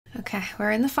Okay,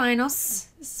 we're in the finals.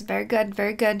 This is very good,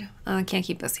 very good. I can't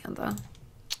keep this hand though.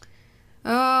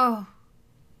 Oh.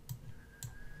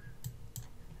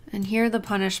 And here the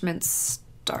punishment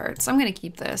starts. I'm gonna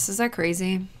keep this. Is that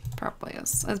crazy? Probably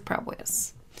is. It probably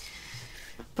is.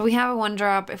 But we have a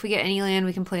 1-drop. If we get any land,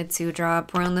 we can play a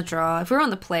 2-drop. We're on the draw. If we were on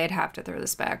the play, I'd have to throw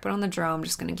this back. But on the draw, I'm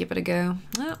just gonna give it a go.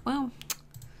 Oh, well.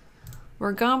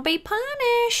 We're gonna be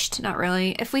punished. Not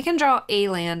really. If we can draw a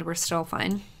land, we're still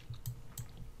fine.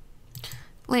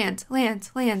 Land, land,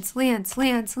 lands, lands,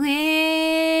 lands,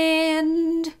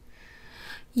 land.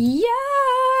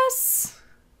 Yes!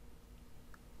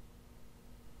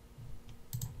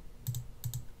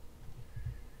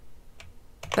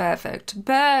 Perfect,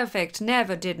 perfect.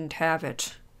 Never didn't have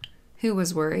it. Who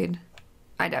was worried?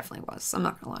 I definitely was. I'm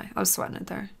not gonna lie. I was sweating it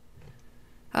there.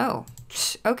 Oh,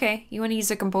 okay. You want to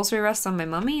use a compulsory rest on my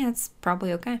mummy? That's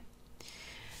probably okay.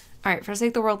 All right,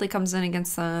 Forsake the Worldly comes in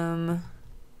against them.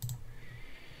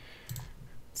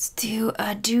 Let's do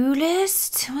a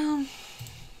duelist. Well,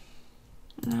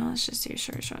 no, let's just do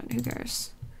short shot. Who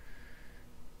cares?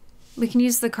 We can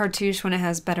use the cartouche when it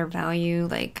has better value.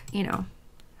 Like, you know,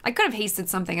 I could have hasted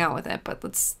something out with it, but we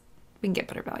can get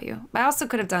better value. I also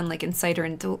could have done like Insider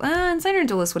and Insider and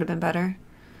Duelist would have been better.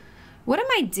 What am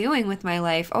I doing with my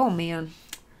life? Oh man,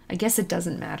 I guess it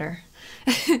doesn't matter.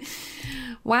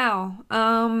 Wow.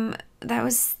 That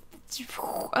was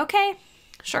okay.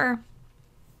 Sure.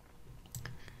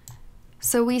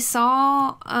 So we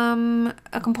saw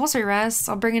a compulsory rest.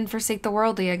 I'll bring in Forsake the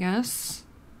Worldly, I guess.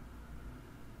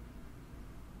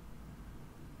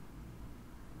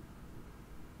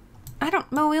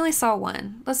 No, we only saw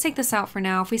one. Let's take this out for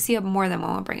now. If we see more than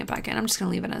one, we'll bring it back in. I'm just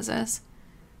gonna leave it as is.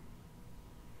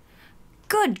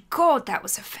 Good God, that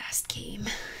was a fast game.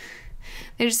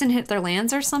 They just didn't hit their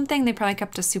lands or something. They probably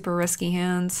kept a super risky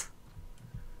hand.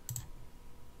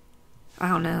 I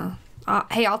don't know.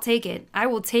 Hey, I'll take it. I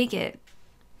will take it.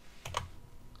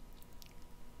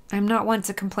 I'm not one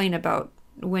to complain about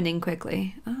winning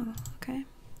quickly. Oh, okay.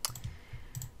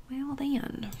 Well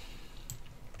then.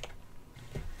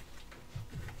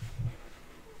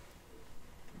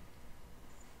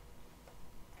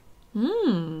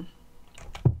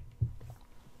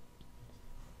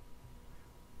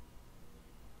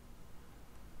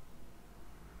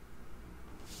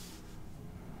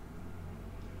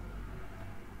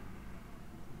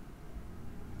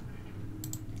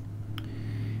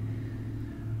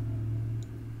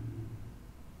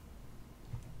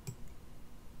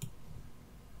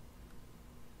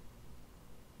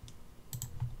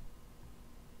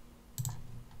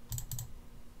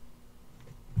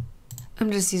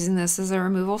 I'm just using this as a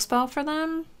removal spell for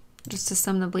them, just to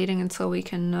stem the bleeding until we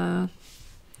can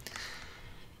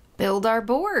build our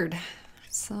board.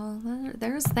 So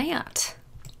there's that.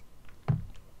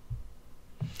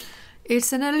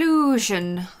 It's an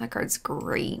illusion. That card's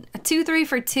great. A 2/3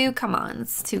 for 2. Come on,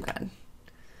 it's too good.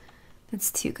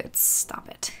 It's too good. Stop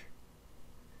it.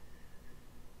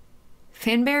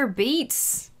 Finbear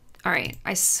beats. All right,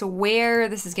 I swear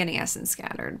this is getting Essence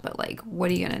scattered, but like, what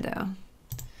are you gonna do?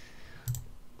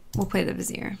 We'll play the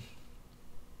Vizier.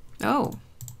 Oh.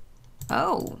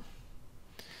 Oh.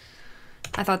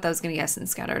 I thought that was going to get Essence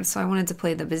scattered, so I wanted to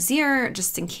play the Vizier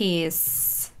just in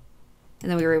case. And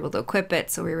then we were able to equip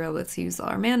it, so we were able to use all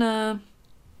our mana.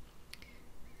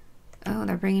 Oh,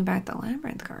 they're bringing back the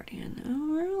Labyrinth Guardian.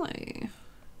 Oh, really?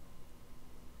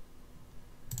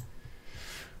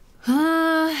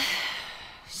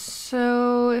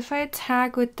 So if I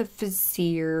attack with the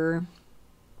Vizier...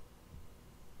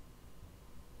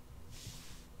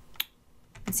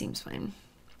 It seems fine.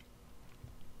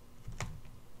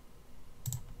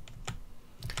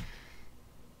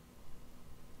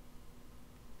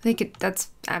 I think that's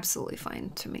absolutely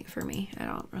fine to me, for me. I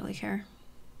don't really care.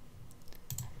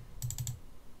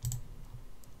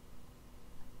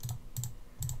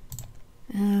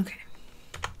 Okay.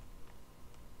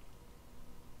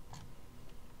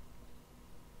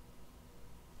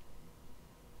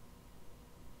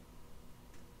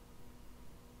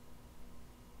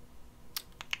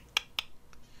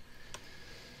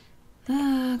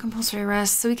 Compulsory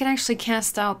rest. So we can actually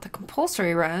cast out the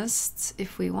compulsory rest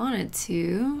if we wanted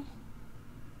to.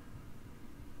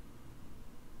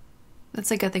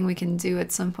 That's like a thing we can do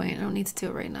at some point. I don't need to do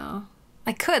it right now.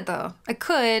 I could though. I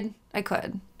could.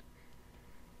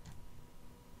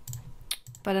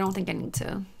 But I don't think I need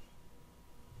to.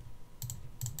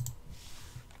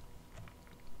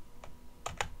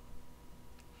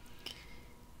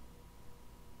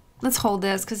 Let's hold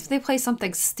this, because if they play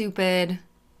something stupid...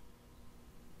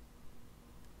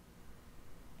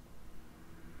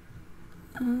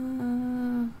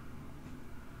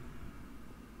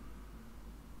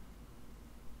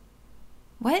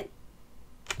 What?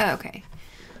 Oh, okay.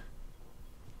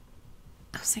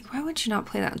 I was like, why would you not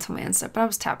play that until my end step? But I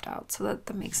was tapped out, so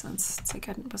that makes sense. It's like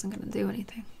I wasn't gonna do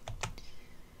anything.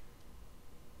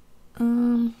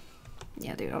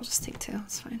 Yeah, dude, I'll just take 2.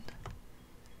 It's fine.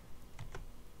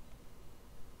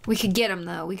 We could get him,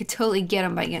 though. We could totally get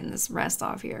him by getting this rest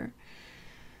off here.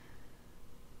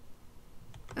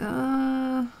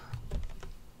 I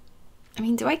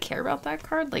mean, do I care about that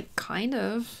card? Like, kind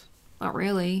of. Not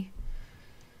really.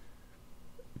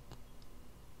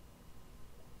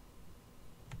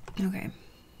 Okay.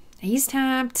 He's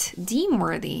tapped. Deem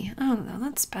worthy. Oh, no,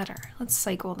 that's better. Let's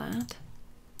cycle that.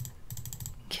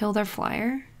 Kill their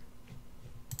flyer.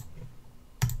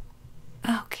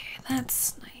 Okay,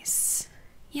 that's nice.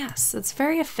 Yes, that's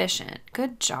very efficient.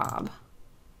 Good job.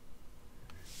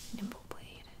 Nimble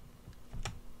blade.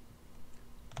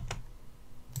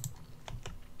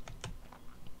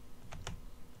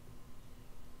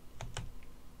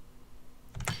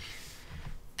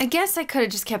 I guess I could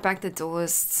have just kept back the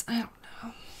duelists. I don't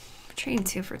know. Trading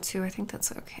 2 for 2, I think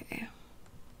that's okay.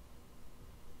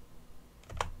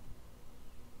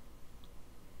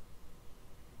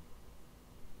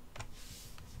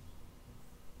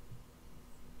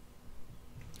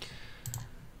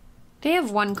 They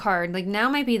have 1 card. Like, now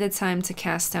might be the time to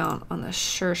cast out on the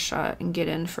sure shot and get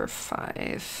in for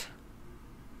 5.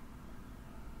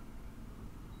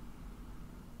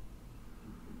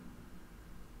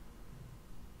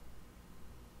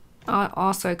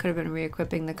 Also, I could have been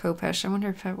re-equipping the Kopesh. I wonder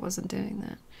if I wasn't doing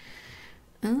that.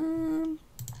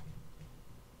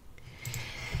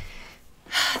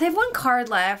 They have 1 card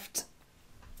left.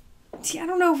 See, I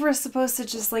don't know if we're supposed to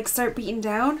just, like, start beating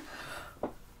down.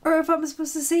 Or if I'm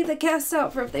supposed to save the cast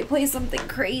out for if they play something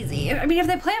crazy. I mean, if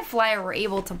they play a flyer, we're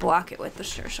able to block it with the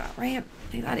sure shot, right?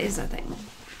 Like, that is a thing.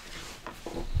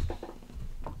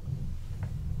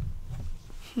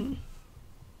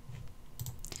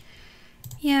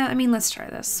 Yeah, I mean, let's try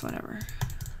this. Whatever.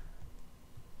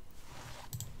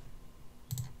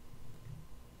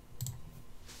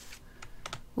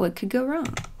 What could go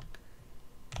wrong?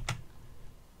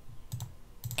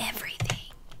 Everything.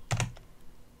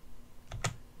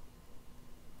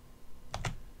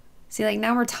 See, like,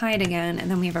 now we're tied again, and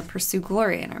then we have a Pursue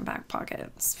Glory in our back pocket.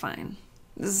 It's fine.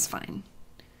 This is fine.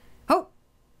 Oh!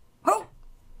 Oh!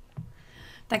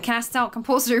 That cast out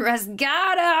compulsory rest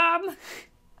got him!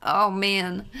 Oh,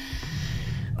 man.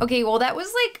 Okay, well, that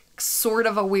was, like, sort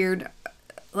of a weird,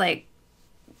 like,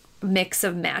 mix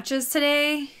of matches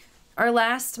today. Our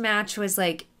last match was,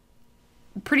 like,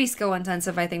 pretty skill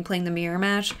intensive, I think, playing the mirror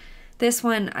match. This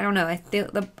one, I don't know.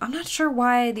 I'm not sure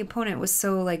why the opponent was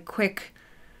so, like, quick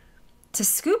to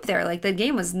scoop there. Like, the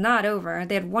game was not over.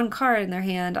 They had 1 card in their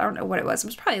hand. I don't know what it was. It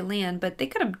was probably land, but they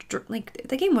could have, like,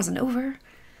 the game wasn't over.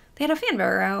 They had a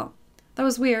fanbearer out. That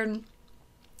was weird.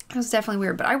 That was definitely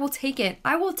weird, but I will take it.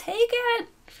 I will take it.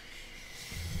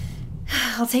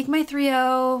 I'll take my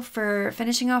 3-0 for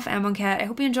finishing off Amonkhet. I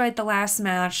hope you enjoyed the last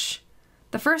match.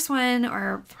 The first one,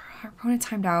 our opponent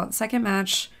timed out. The second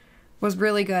match was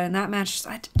really good, and that match,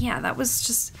 yeah, that was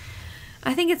just...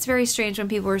 I think it's very strange when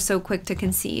people are so quick to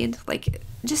concede. Like,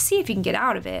 just see if you can get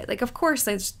out of it. Like, of course,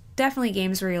 there's definitely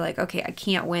games where you're like, okay, I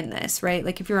can't win this, right?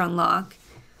 Like, if you're on lock,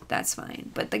 that's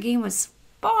fine. But the game was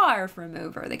far from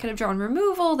over. They could have drawn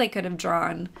removal. They could have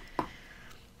drawn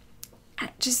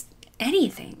just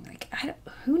anything. Like,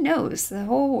 who knows? The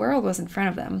whole world was in front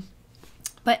of them.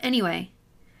 But anyway,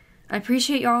 I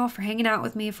appreciate y'all for hanging out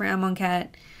with me for Amonkhet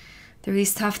through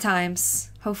these tough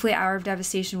times. Hopefully Hour of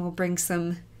Devastation will bring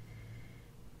some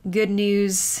good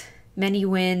news, many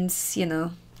wins, you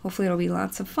know. Hopefully it'll be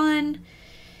lots of fun.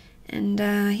 And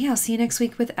yeah, I'll see you next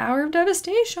week with Hour of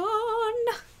Devastation.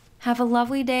 Have a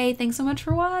lovely day. Thanks so much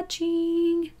for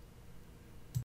watching.